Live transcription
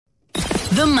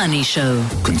The Money Show.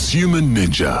 Consumer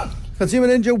Ninja. Consumer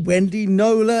Ninja, Wendy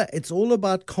Knowler. It's all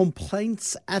about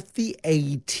complaints at the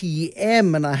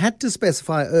ATM. And I had to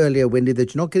specify earlier, Wendy,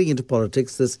 that you're not getting into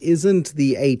politics. This isn't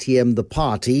the ATM, the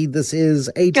party. This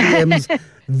is ATMs,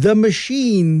 the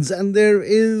machines. And there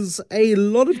is a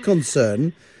lot of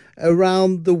concern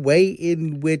around the way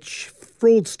in which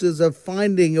fraudsters are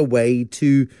finding a way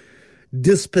to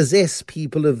dispossess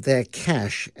people of their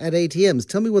cash at ATMs.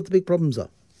 Tell me what the big problems are.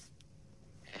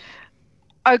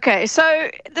 Okay, so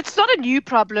that's not a new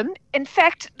problem. In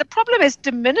fact, the problem has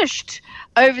diminished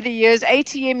over the years.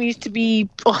 ATM used to be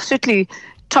certainly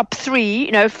top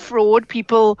three, fraud,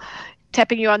 people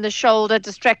tapping you on the shoulder,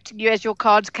 distracting you as your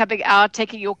card's coming out,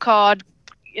 taking your card,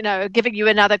 giving you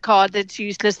another card that's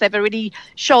useless. They've already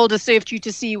shoulder surfed you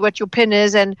to see what your PIN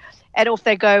is, and off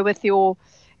they go with your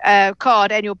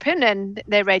card and your PIN, and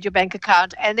they raid your bank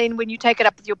account. And then when you take it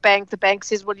up with your bank, the bank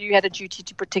says, well, you had a duty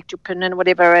to protect your PIN and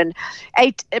whatever. And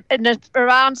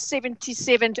around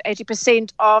 77 to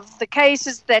 80% of the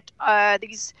cases that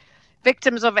these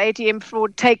victims of ATM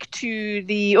fraud take to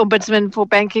the Ombudsman for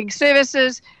Banking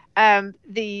Services,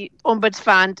 the Ombuds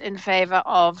found in favor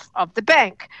of the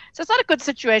bank. So it's not a good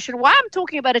situation. Why I'm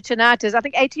talking about it tonight is I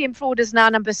think ATM fraud is now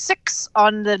number 6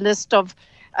 on the list of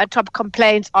top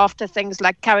complaints after things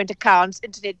like current accounts,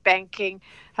 internet banking,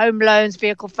 home loans,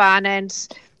 vehicle finance,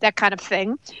 that kind of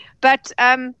thing. But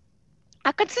I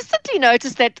consistently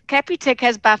notice that Capitec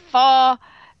has by far,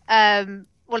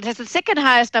 it has the second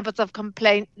highest number of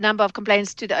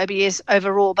complaints to the OBS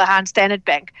overall behind Standard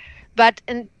Bank. But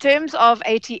in terms of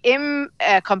ATM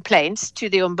complaints to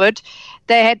the Ombud,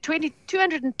 they had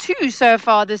 202 so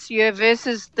far this year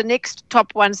versus the next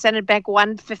top one, Standard Bank,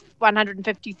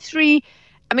 153.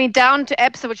 Down to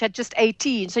ABSA, which had just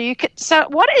 18. So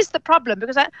what is the problem?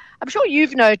 Because I'm sure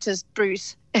you've noticed,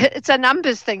 Bruce, it's a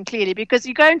numbers thing, clearly, because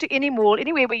you go into any mall,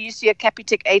 anywhere where you see a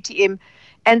Capitec ATM,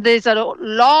 and there's a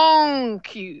long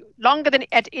queue, longer than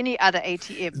at any other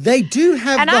ATM. They do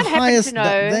have the highest.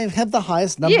 They have the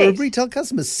highest number of retail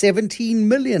customers, 17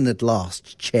 million at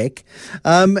last check.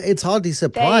 It's hardly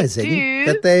surprising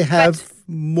that they have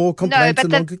more complaints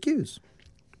and longer queues.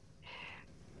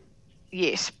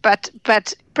 Yes, but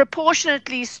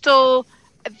proportionately still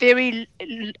very,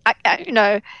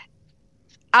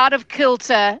 out of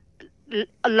kilter,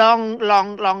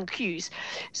 long queues.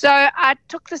 So I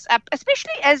took this up,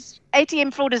 especially as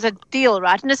ATM fraud is a deal,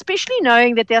 right? And especially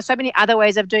knowing that there are so many other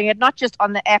ways of doing it, not just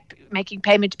on the app, making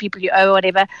payment to people you owe or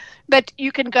whatever, but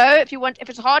you can go if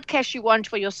it's hard cash you want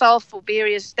for yourself, for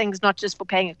various things, not just for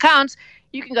paying accounts,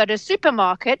 you can go to a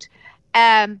supermarket,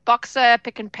 Boxer,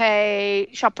 Pick n Pay,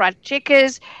 ShopRite,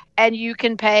 Checkers, and you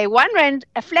can pay R1,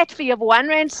 a flat fee of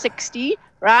R1.60,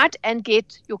 right, and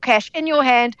get your cash in your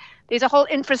hand. There's a whole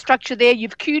infrastructure there.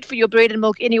 You've queued for your bread and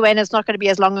milk anyway, and it's not going to be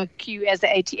as long a queue as the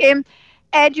ATM.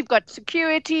 And you've got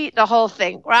security, the whole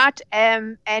thing, right?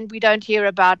 And we don't hear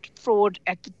about fraud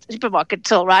at the supermarket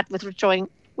till, right, with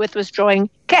withdrawing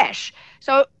cash.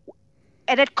 So.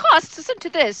 And it costs, listen to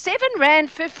this,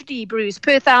 R7.50, Bruce,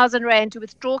 per R1,000 to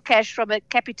withdraw cash from a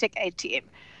Capitec ATM.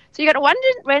 So you got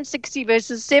R1.60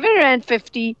 versus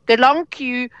R7.50, the long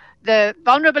queue, the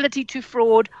vulnerability to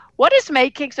fraud. What is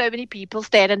making so many people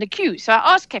stand in the queue? So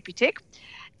I asked Capitec.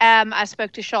 I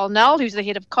spoke to Charles Nell, who's the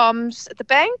head of comms at the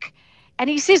bank, and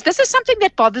he says this is something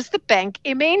that bothers the bank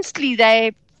immensely.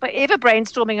 They're forever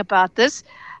brainstorming about this.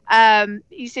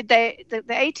 He said the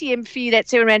ATM fee, that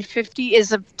R7.50,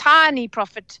 is a tiny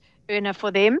profit earner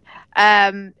for them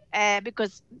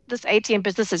because this ATM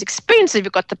business is expensive.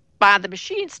 You've got to buy the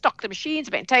machines, stock the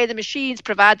machines, maintain the machines,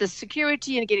 provide the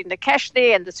security and getting the cash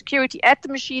there and the security at the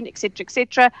machine, etc.,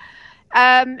 etc.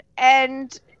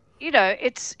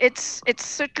 It's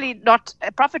certainly not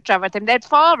a profit driver for them. They'd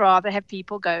far rather have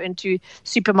people go into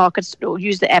supermarkets or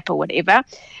use the app or whatever.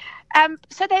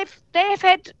 So they've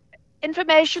had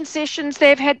information sessions,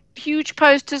 they've had huge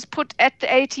posters put at the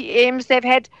ATMs, they've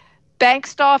had bank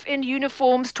staff in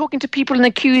uniforms talking to people in the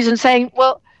queues and saying,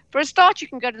 well, for a start, you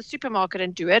can go to the supermarket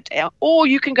and do it, or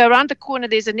you can go around the corner,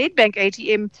 there's a Nedbank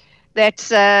ATM that's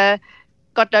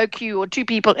got no queue or 2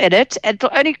 people in it, and it'll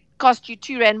only cost you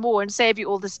R2 more and save you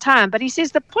all this time. But he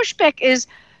says the pushback is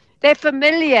they're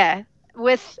familiar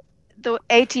with the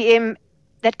ATM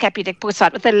that Capitec puts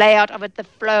out, with the layout of it, the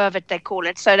flow of it, they call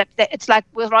it. So that it's like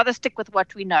we'll rather stick with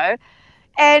what we know.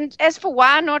 And as for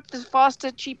why not the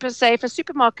faster, cheaper, safer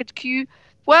supermarket queue,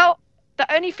 well,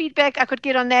 the only feedback I could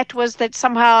get on that was that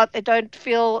somehow they don't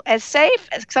feel as safe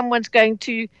as someone's going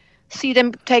to see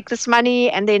them take this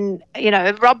money and then,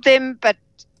 rob them. But,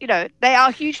 they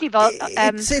are hugely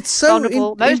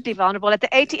vulnerable, mostly vulnerable at the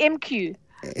ATM queue.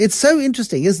 It's so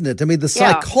interesting, isn't it? I mean, the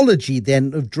psychology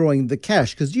then of drawing the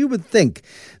cash, because you would think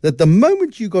that the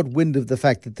moment you got wind of the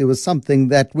fact that there was something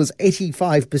that was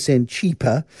 85%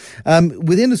 cheaper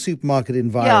within a supermarket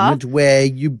environment where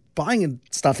you're buying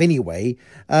stuff anyway,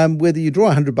 whether you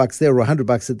draw $100 there or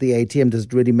 $100 at the ATM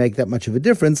doesn't really make that much of a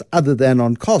difference other than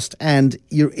on cost, and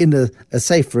you're in a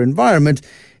safer environment.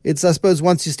 It's, I suppose,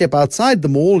 once you step outside the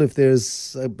mall, if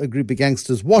there's a group of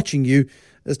gangsters watching you,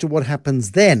 as to what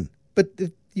happens then. But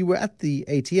if you were at the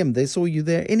ATM, they saw you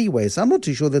there anyway. So I'm not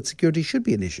too sure that security should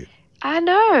be an issue. I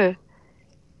know.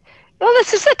 Well,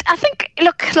 this is it. I think,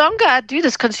 look, the longer I do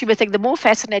this consumer thing, the more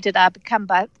fascinated I become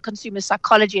by consumer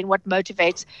psychology and what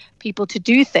motivates people to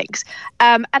do things.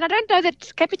 And I don't know that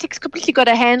Capitec's completely got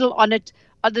a handle on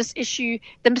this issue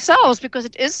themselves, because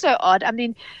it is so odd. I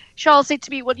mean, Charles said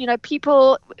to me, well,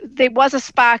 there was a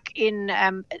spark in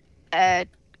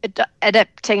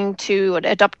adopting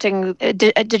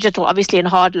digital, obviously in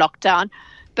hard lockdown,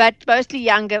 but mostly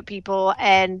younger people,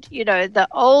 and the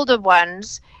older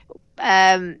ones,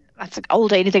 I think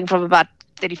older, anything from about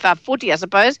 35, 40, I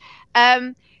suppose,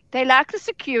 they like the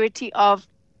security of,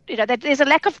 that there's a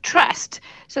lack of trust.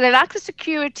 So they like the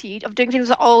security of doing things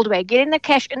the old way, getting the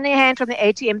cash in their hand from the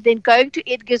ATM, then going to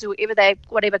Edgar's or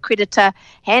whatever creditor,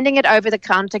 handing it over the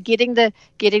counter, getting the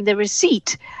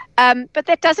receipt. But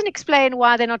that doesn't explain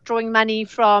why they're not drawing money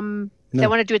from. No. They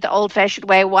want to do it the old-fashioned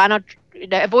way. Why not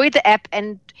avoid the app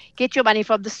and get your money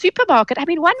from the supermarket? I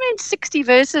mean, R1.60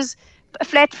 versus a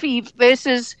flat fee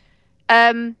versus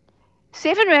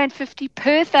R7.50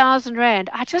 per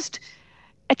R1,000.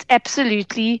 It's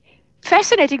absolutely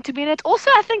fascinating to me. And it's also,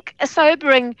 I think, a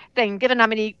sobering thing, given how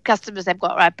many customers they've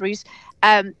got, right, Bruce?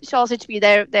 Charles said to me,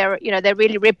 they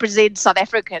really represent South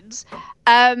Africans.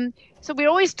 So we're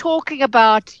always talking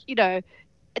about,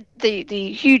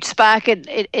 the huge spark in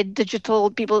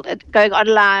digital, people going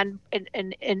online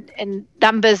in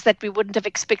numbers that we wouldn't have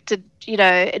expected,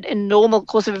 in normal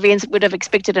course of events, would have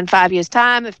expected in 5 years'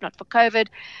 time, if not for COVID.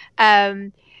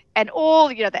 And all,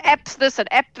 the apps this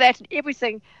and app that and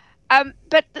everything.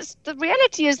 But the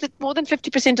reality is that more than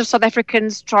 50% of South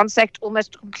Africans transact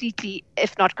almost completely,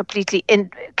 if not completely,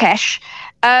 in cash.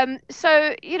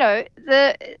 So,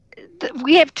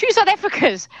 we have two South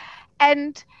Africas.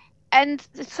 And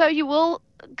so you will,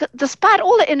 despite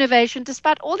all the innovation,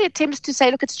 despite all the attempts to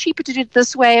say, look, it's cheaper to do it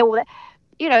this way, or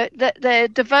the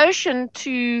devotion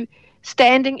to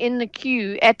standing in the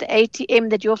queue at the ATM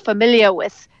that you're familiar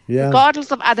with,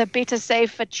 regardless of other better,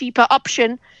 safer, cheaper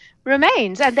option,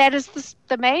 remains. And that is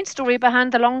the main story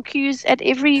behind the long queues at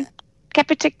every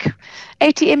Capitec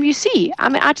ATM you see. I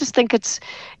mean, I just think it's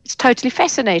totally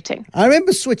fascinating. I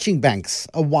remember switching banks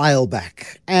a while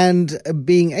back and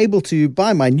being able to,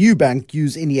 buy my new bank,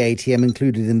 use any ATM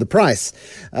included in the price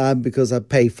because I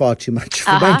pay far too much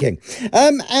for banking.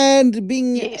 And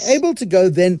being able to go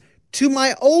then to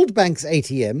my old bank's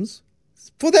ATMs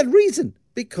for that reason.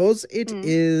 Because it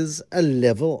is a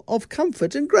level of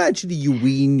comfort, and gradually you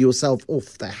wean yourself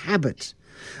off the habit.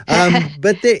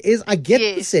 But I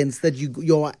get the sense that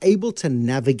you are able to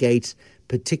navigate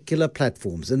particular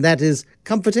platforms, and that is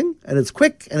comforting, and it's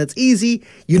quick, and it's easy.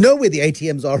 You know where the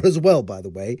ATMs are as well, by the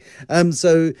way.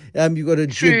 So you've got a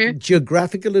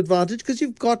geographical advantage because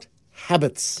you've got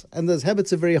habits, and those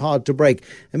habits are very hard to break.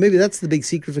 And maybe that's the big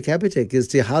secret for Capitec, is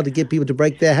to how to get people to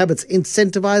break their habits,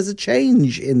 incentivize a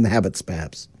change in habits,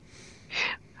 perhaps.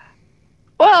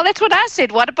 Well, that's what I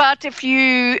said. What about if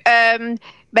you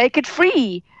make it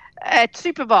free at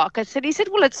supermarkets? And he said,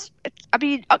 well,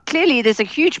 clearly there's a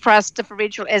huge price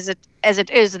differential as it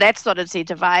is. That's not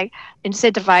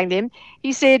incentivizing them.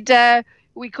 He said,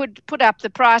 we could put up the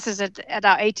prices at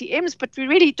our ATMs, but we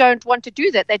really don't want to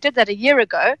do that. They did that a year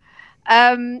ago.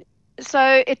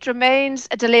 So it remains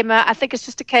a dilemma. I think it's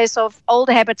just a case of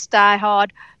older habits die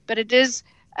hard, but it is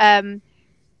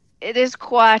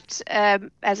quite, as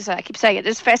I say, I keep saying it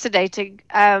is fascinating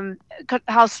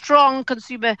how strong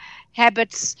consumer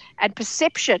habits and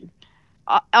perception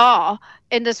are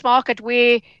in this market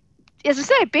where, as I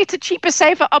say, better, cheaper,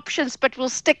 safer options, but we'll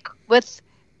stick with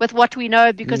what we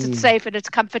know because it's safe and it's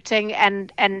comforting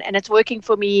and it's working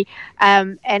for me.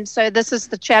 And so this is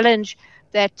the challenge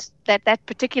that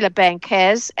particular bank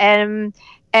has. And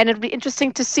it'll be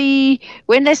interesting to see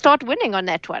when they start winning on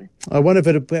that one. I wonder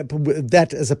if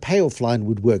that as a payoff line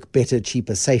would work better,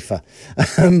 cheaper, safer.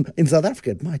 In South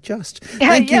Africa, it might just.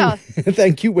 Thank you.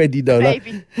 Thank you, Wendy Knowler.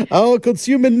 Maybe. Our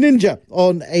consumer ninja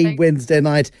on a Wednesday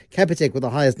night. Capitec with the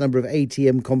highest number of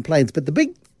ATM complaints. But the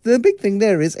big the big thing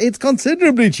there is it's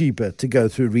considerably cheaper to go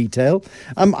through retail.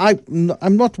 I'm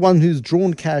not one who's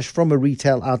drawn cash from a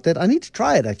retail outlet. I need to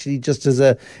try it actually, just as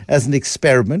an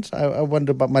experiment. I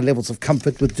wonder about my levels of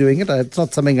comfort with doing it. It's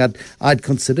not something I'd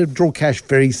consider. Draw cash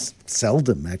very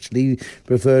seldom actually.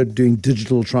 Prefer doing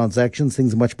digital transactions.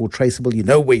 Things are much more traceable. You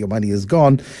know where your money has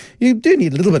gone. You do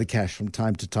need a little bit of cash from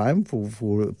time to time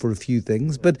for a few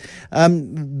things, but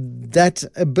that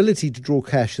ability to draw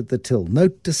cash at the till,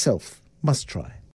 note to self, must try.